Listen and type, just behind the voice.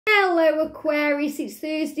Hello Aquarius, it's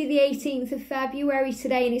Thursday the 18th of February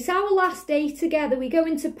today and it's our last day together. We go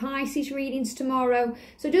into Pisces readings tomorrow.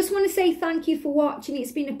 So I just want to say thank you for watching.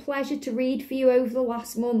 It's been a pleasure to read for you over the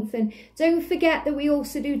last month. And don't forget that we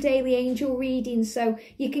also do daily angel readings. So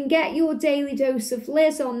you can get your daily dose of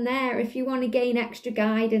Liz on there if you want to gain extra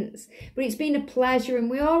guidance. But it's been a pleasure, and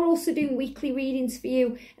we are also doing weekly readings for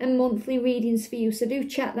you and monthly readings for you. So do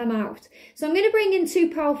check them out. So I'm going to bring in two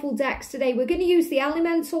powerful decks today. We're going to use the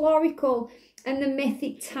Elemental Oracle and the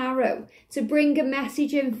Mythic Tarot to bring a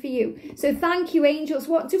message in for you. So thank you, angels.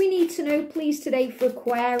 What do we need to know, please, today for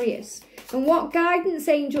Aquarius? And what guidance,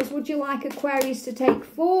 angels, would you like Aquarius to take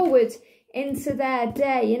forward into their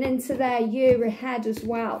day and into their year ahead as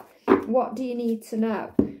well? What do you need to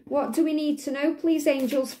know? What do we need to know, please,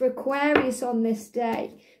 angels, for Aquarius on this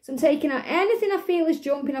day? So I'm taking out anything I feel is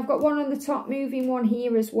jumping. I've got one on the top, moving one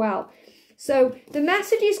here as well. So the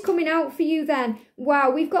message is coming out for you then. Wow,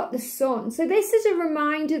 we've got the sun. So this is a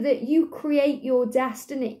reminder that you create your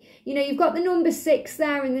destiny. You know, you've got the number 6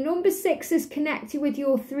 there, and the number 6 is connected with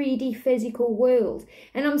your 3D physical world.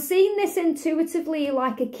 And I'm seeing this intuitively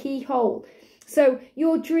like a keyhole. So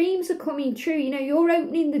your dreams are coming true. You know, you're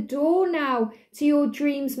opening the door now to your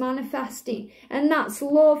dreams manifesting. And that's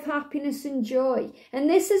love, happiness and joy. And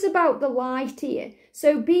this is about the light here.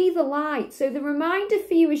 So be the light. So the reminder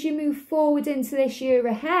for you as you move forward into this year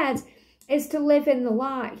ahead is to live in the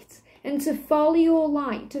light and to follow your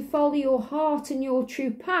light, to follow your heart and your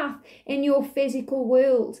true path in your physical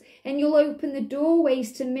world. And you'll open the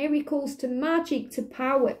doorways to miracles, to magic, to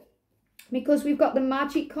power. Because we've got the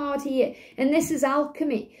magic card here, and this is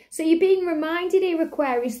alchemy. So you're being reminded here,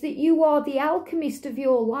 Aquarius, that you are the alchemist of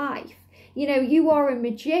your life. You know, you are a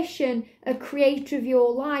magician, a creator of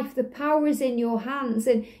your life. The power is in your hands,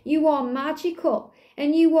 and you are magical,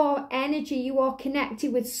 and you are energy. You are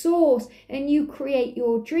connected with source, and you create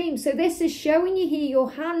your dreams. So this is showing you here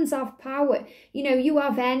your hands have power. You know, you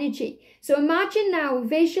have energy. So imagine now,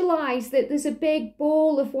 visualize that there's a big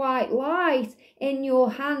ball of white light in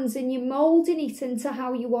your hands, and you're molding it into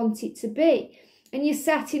how you want it to be. And you're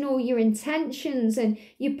setting all your intentions, and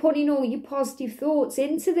you're putting all your positive thoughts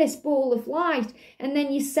into this ball of light, and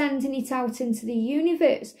then you're sending it out into the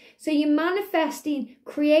universe. So you're manifesting,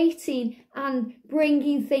 creating and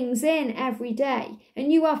bringing things in every day.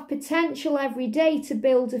 And you have potential every day to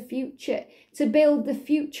build a future, to build the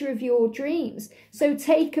future of your dreams. So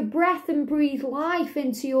take a breath and breathe life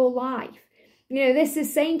into your life. You know, this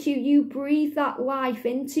is saying to you, you breathe that life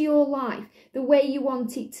into your life the way you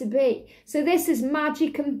want it to be. So this is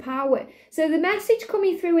magic and power. So the message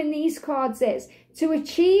coming through in these cards is to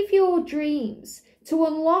achieve your dreams, to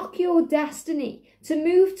unlock your destiny, to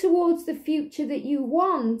move towards the future that you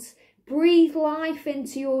want. Breathe life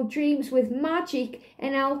into your dreams with magic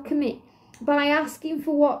and alchemy. By asking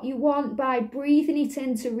for what you want, by breathing it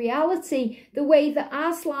into reality, the way that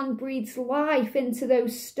Aslan breathes life into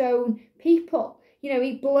those stone people. You know,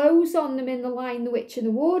 he blows on them in The Lion, the Witch and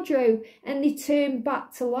the Wardrobe, and they turn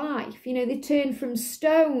back to life. You know, they turn from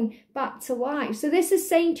stone back to life. So this is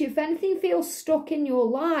saying to you, if anything feels stuck in your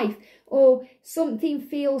life, or something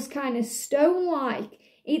feels kind of stone-like,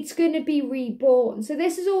 it's going to be reborn. So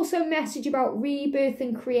this is also a message about rebirth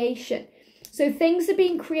and creation. So things are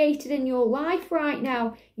being created in your life right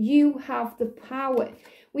now. You have the power.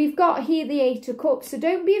 We've got here the 8 of Cups. So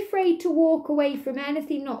don't be afraid to walk away from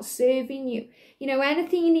anything not serving you. You know,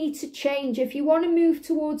 anything you need to change. If you want to move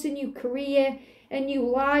towards a new career, a new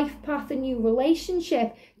life path, a new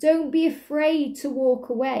relationship, don't be afraid to walk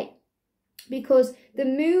away. Because the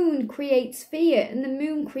moon creates fear and the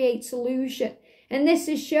moon creates illusion. And this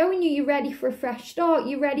is showing you you're ready for a fresh start.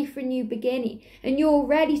 You're ready for a new beginning. And you're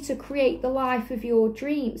ready to create the life of your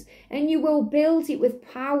dreams. And you will build it with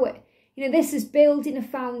power. You know, this is building a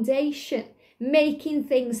foundation. Making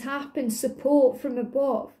things happen. Support from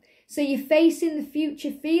above. So you're facing the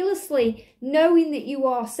future fearlessly, knowing that you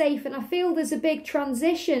are safe. And I feel there's a big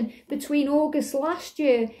transition between August last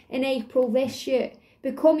year and April this year.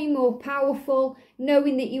 Becoming more powerful,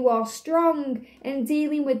 knowing that you are strong and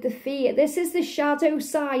dealing with the fear. This is the shadow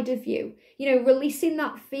side of you. You know, releasing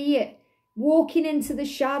that fear, walking into the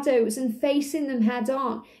shadows and facing them head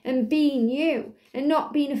on and being you and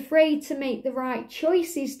not being afraid to make the right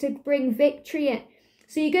choices to bring victory in.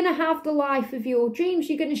 So you're going to have the life of your dreams.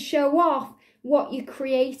 You're going to show off what you're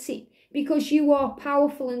creating. Because you are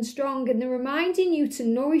powerful and strong, and they're reminding you to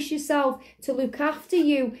nourish yourself, to look after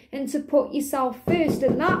you, and to put yourself first.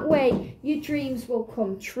 And that way, your dreams will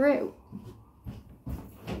come true.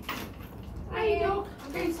 There you go.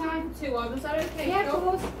 I'm going time for 2 on. Is that okay? Yeah, of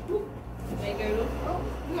course. There you go, look. Oh,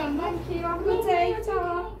 thank you. Have a good day.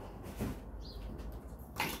 Ta.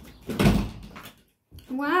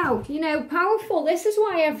 Wow, you know, powerful. This is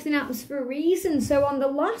why everything happens for a reason. So on the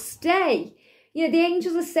last day, you know, the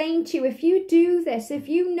angels are saying to you, if you do this, if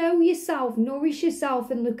you know yourself, nourish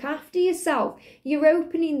yourself and look after yourself, you're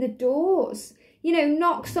opening the doors. You know,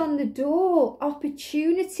 knocks on the door,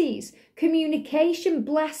 opportunities, communication,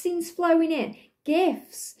 blessings flowing in,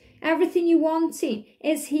 gifts, everything you wanting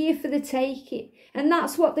is here for the taking. And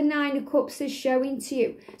that's what the Nine of Cups is showing to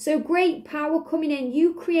you. So great power coming in.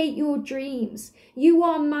 You create your dreams. You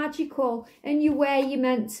are magical and you're where you're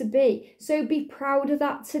meant to be. So be proud of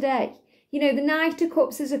that today. You know, the Knight of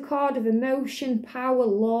Cups is a card of emotion, power,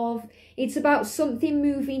 love. It's about something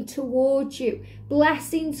moving towards you.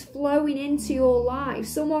 Blessings flowing into your life.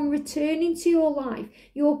 Someone returning to your life.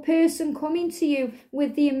 Your person coming to you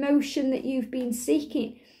with the emotion that you've been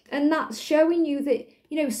seeking. And that's showing you that,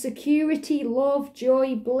 you know, security, love,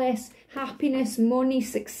 joy, bliss, happiness, money,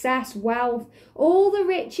 success, wealth, all the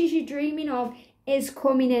riches you're dreaming of is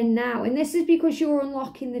coming in now. And this is because you're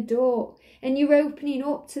unlocking the door. And you're opening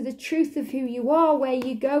up to the truth of who you are, where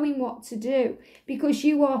you're going, what to do. Because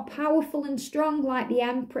you are powerful and strong like the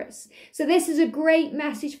Empress. So this is a great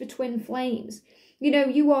message for twin flames. You know,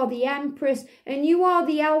 you are the Empress and you are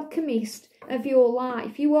the alchemist of your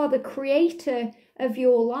life. You are the creator of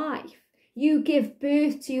your life. You give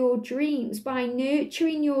birth to your dreams by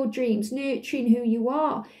nurturing your dreams, nurturing who you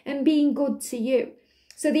are and being good to you.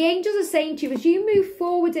 So the angels are saying to you, as you move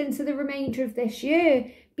forward into the remainder of this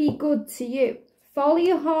year, be good to you. Follow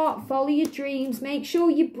your heart, follow your dreams. Make sure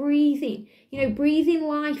you're breathing. You know, breathing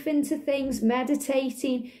life into things,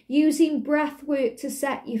 meditating, using breath work to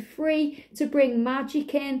set you free, to bring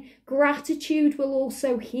magic in. Gratitude will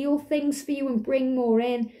also heal things for you and bring more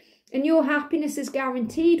in. And your happiness is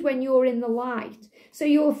guaranteed when you're in the light. So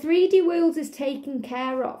your 3D world is taken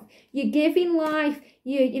care of. You're giving life,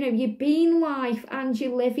 you're being life and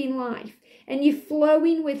you're living life. And you're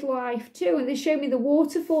flowing with life too. And they show me the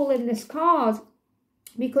waterfall in this card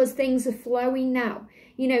because things are flowing now.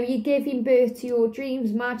 You know, you're giving birth to your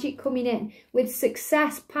dreams, magic coming in with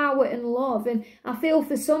success, power and love. And I feel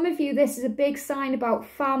for some of you, this is a big sign about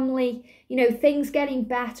family, you know, things getting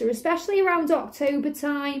better, especially around October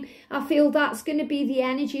time. I feel that's going to be the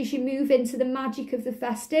energy as you move into the magic of the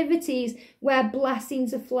festivities where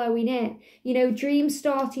blessings are flowing in. You know, dreams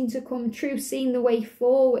starting to come true, seeing the way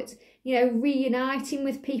forward. You know, reuniting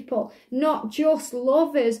with people, not just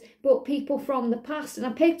lovers, but people from the past. And I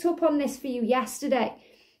picked up on this for you yesterday.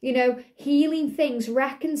 You know, healing things,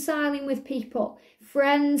 reconciling with people,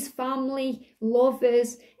 friends, family,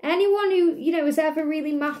 lovers, anyone who, you know, has ever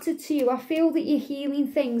really mattered to you. I feel that you're healing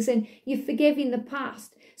things and you're forgiving the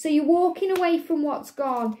past. So you're walking away from what's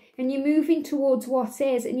gone and you're moving towards what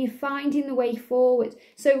is and you're finding the way forward.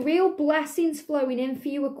 So real blessings flowing in for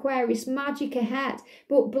you, Aquarius, magic ahead.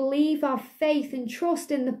 But believe, have faith and trust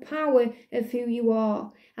in the power of who you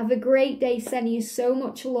are. Have a great day, sending you so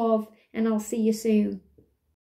much love, and I'll see you soon.